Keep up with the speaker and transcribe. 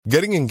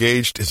Getting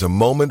engaged is a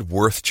moment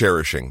worth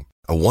cherishing.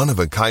 A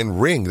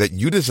one-of-a-kind ring that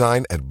you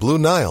design at Blue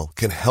Nile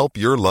can help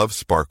your love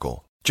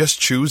sparkle. Just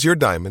choose your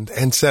diamond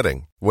and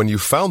setting. When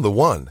you've found the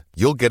one,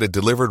 you'll get it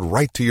delivered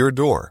right to your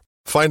door.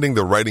 Finding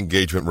the right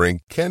engagement ring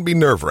can be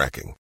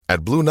nerve-wracking.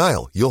 At Blue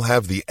Nile, you'll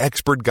have the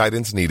expert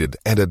guidance needed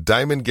and a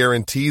diamond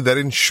guarantee that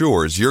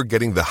ensures you're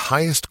getting the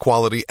highest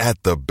quality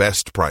at the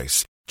best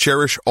price.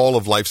 Cherish all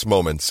of life's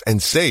moments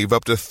and save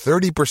up to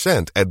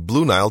 30% at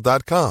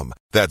BlueNile.com.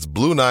 That's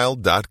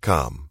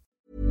BlueNile.com.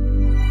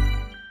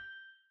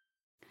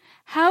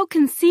 How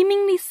can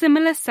seemingly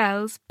similar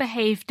cells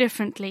behave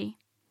differently?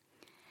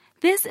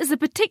 This is a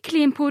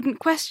particularly important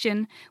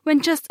question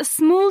when just a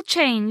small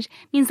change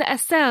means that a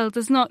cell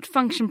does not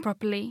function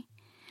properly.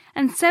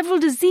 And several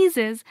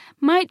diseases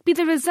might be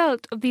the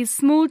result of these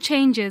small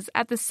changes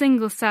at the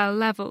single cell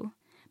level.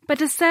 But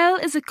a cell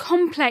is a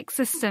complex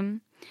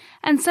system,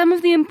 and some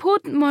of the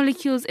important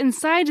molecules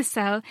inside a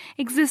cell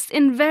exist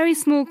in very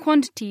small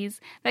quantities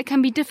that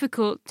can be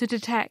difficult to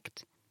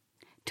detect.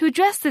 To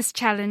address this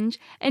challenge,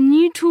 a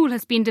new tool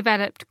has been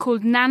developed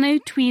called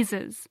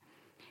nanotweezers.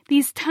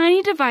 These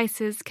tiny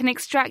devices can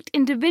extract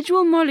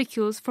individual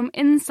molecules from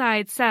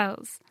inside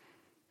cells.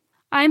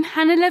 I'm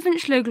Hannah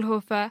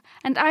Levin-Schlogelhofer,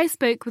 and I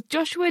spoke with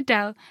Joshua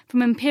Dell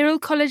from Imperial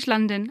College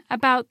London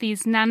about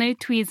these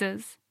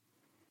nanotweezers.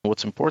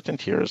 What's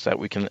important here is that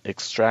we can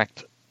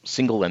extract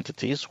single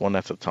entities, one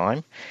at a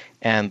time,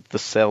 and the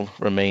cell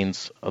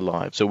remains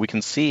alive. So we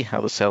can see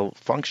how the cell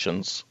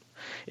functions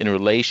in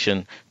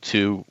relation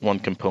to one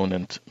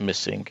component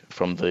missing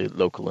from the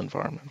local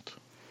environment.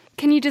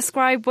 Can you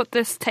describe what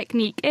this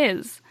technique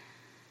is?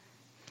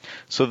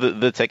 So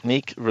the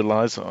technique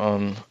relies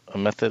on a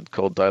method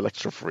called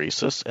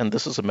dielectrophoresis, and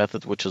this is a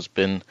method which has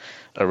been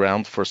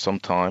around for some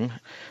time.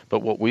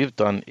 But what we've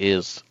done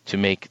is to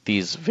make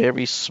these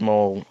very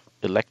small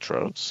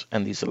electrodes,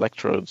 and these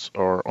electrodes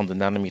are on the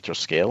nanometer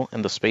scale,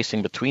 and the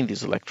spacing between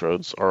these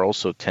electrodes are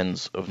also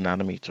tens of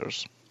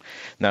nanometers.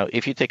 Now,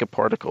 if you take a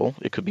particle,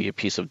 it could be a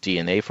piece of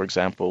DNA, for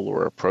example,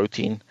 or a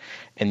protein,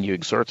 and you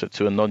exert it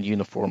to a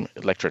non-uniform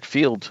electric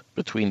field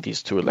between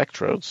these two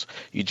electrodes,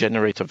 you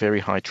generate a very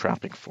high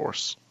trapping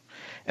force.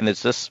 And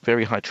it's this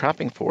very high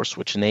trapping force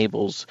which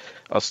enables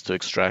us to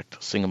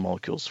extract single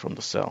molecules from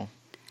the cell.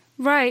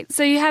 Right,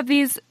 so you have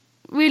these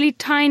really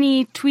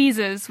tiny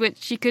tweezers,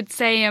 which you could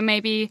say are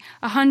maybe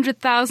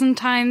 100,000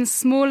 times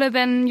smaller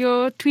than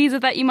your tweezer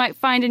that you might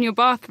find in your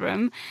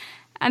bathroom.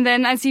 And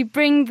then as you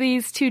bring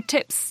these two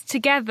tips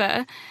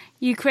together,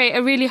 you create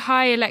a really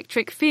high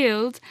electric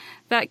field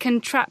that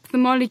can trap the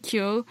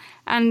molecule,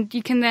 and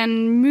you can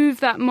then move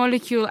that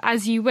molecule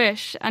as you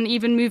wish and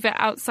even move it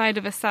outside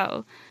of a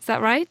cell. Is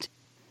that right?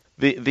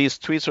 These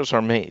tweezers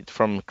are made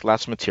from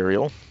glass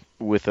material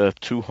with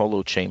two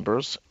hollow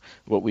chambers.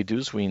 What we do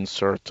is we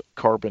insert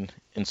carbon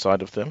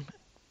inside of them.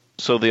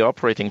 So the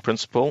operating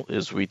principle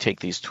is we take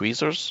these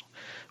tweezers,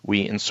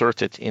 we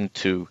insert it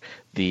into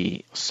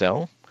the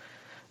cell,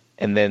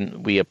 and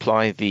then we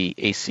apply the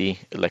AC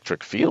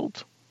electric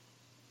field.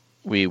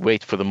 We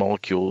wait for the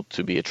molecule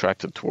to be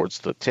attracted towards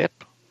the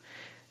tip.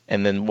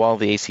 And then while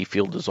the AC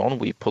field is on,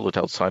 we pull it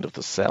outside of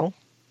the cell.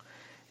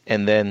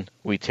 And then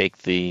we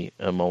take the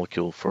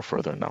molecule for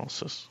further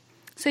analysis.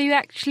 So you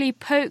actually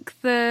poke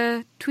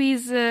the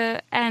tweezer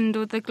end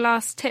or the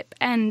glass tip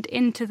end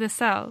into the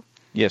cell?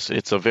 Yes,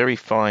 it's a very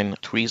fine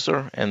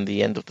tweezer, and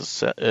the end of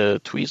the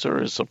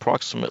tweezer is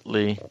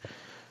approximately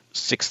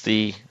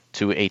 60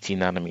 to 80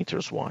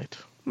 nanometers wide.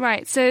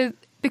 Right, so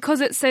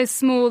because it's so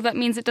small, that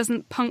means it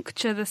doesn't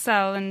puncture the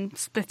cell and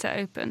split it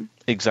open.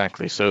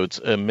 Exactly, so it's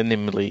a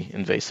minimally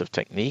invasive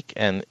technique,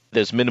 and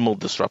there's minimal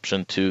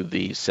disruption to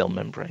the cell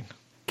membrane.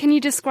 Can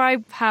you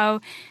describe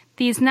how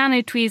these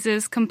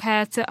nanotweezers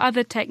compare to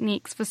other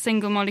techniques for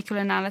single molecule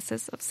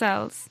analysis of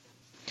cells?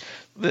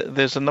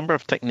 There's a number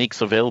of techniques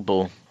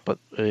available, but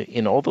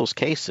in all those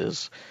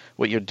cases,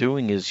 what you're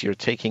doing is you're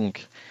taking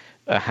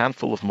a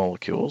handful of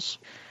molecules,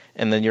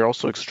 and then you're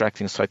also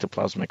extracting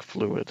cytoplasmic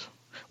fluid.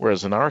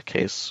 Whereas in our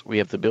case, we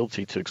have the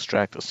ability to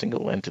extract a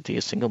single entity,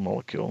 a single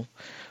molecule,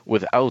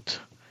 without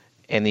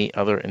any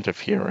other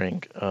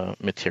interfering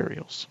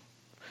materials.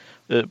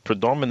 The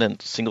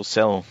predominant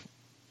single-cell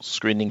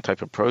screening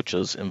type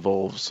approaches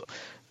involves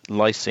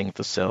lysing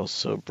the cells,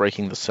 so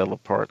breaking the cell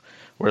apart.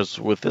 Whereas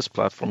with this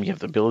platform, you have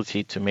the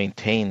ability to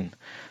maintain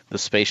the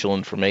spatial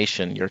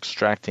information. You're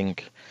extracting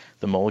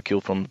the molecule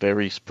from a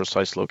very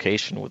precise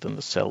location within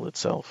the cell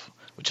itself,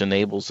 which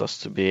enables us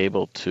to be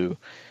able to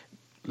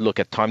look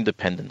at time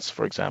dependence,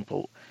 for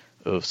example,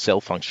 of cell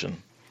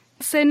function.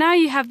 So now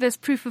you have this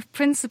proof of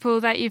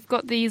principle that you've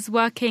got these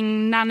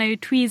working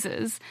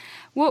nanotweezers.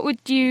 What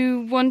would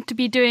you want to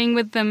be doing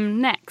with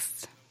them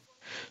next?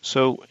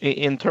 So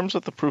in terms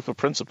of the proof of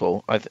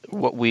principle,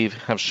 what we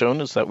have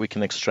shown is that we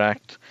can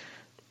extract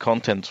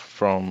content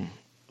from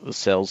the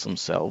cells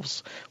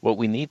themselves. What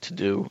we need to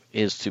do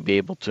is to be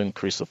able to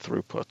increase the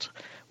throughput.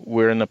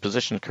 We're in a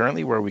position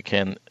currently where we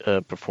can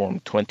perform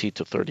 20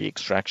 to 30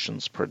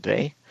 extractions per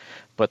day.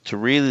 But to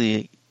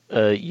really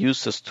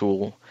use this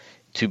tool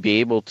to be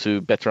able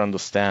to better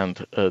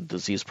understand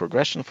disease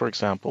progression, for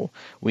example,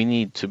 we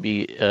need to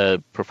be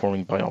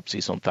performing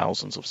biopsies on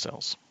thousands of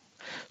cells.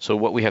 So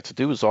what we have to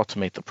do is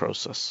automate the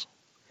process.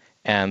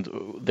 And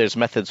there's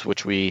methods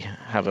which we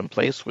have in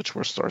place which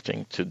we're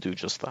starting to do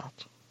just that.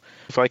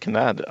 If I can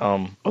add,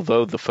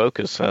 although the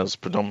focus has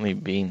predominantly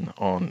been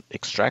on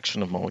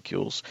extraction of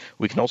molecules,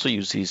 we can also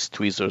use these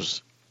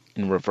tweezers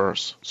in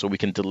reverse, so we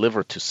can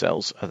deliver to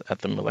cells at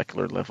the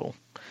molecular level.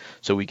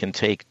 So we can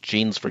take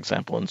genes, for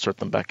example, insert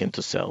them back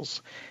into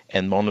cells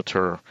and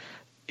monitor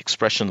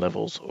expression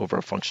levels over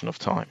a function of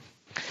time.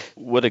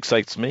 What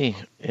excites me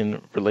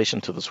in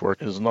relation to this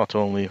work is not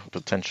only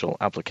potential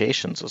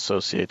applications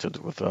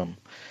associated with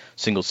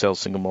single-cell,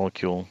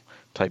 single-molecule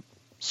type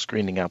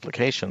screening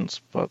applications,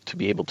 but to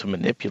be able to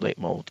manipulate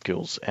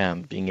molecules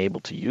and being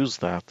able to use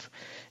that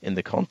in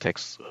the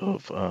context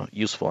of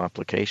useful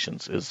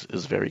applications is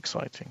very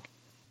exciting.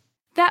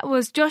 That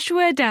was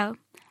Joshua Adell,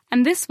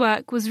 and this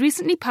work was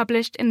recently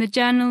published in the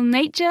journal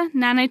Nature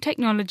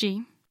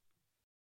Nanotechnology.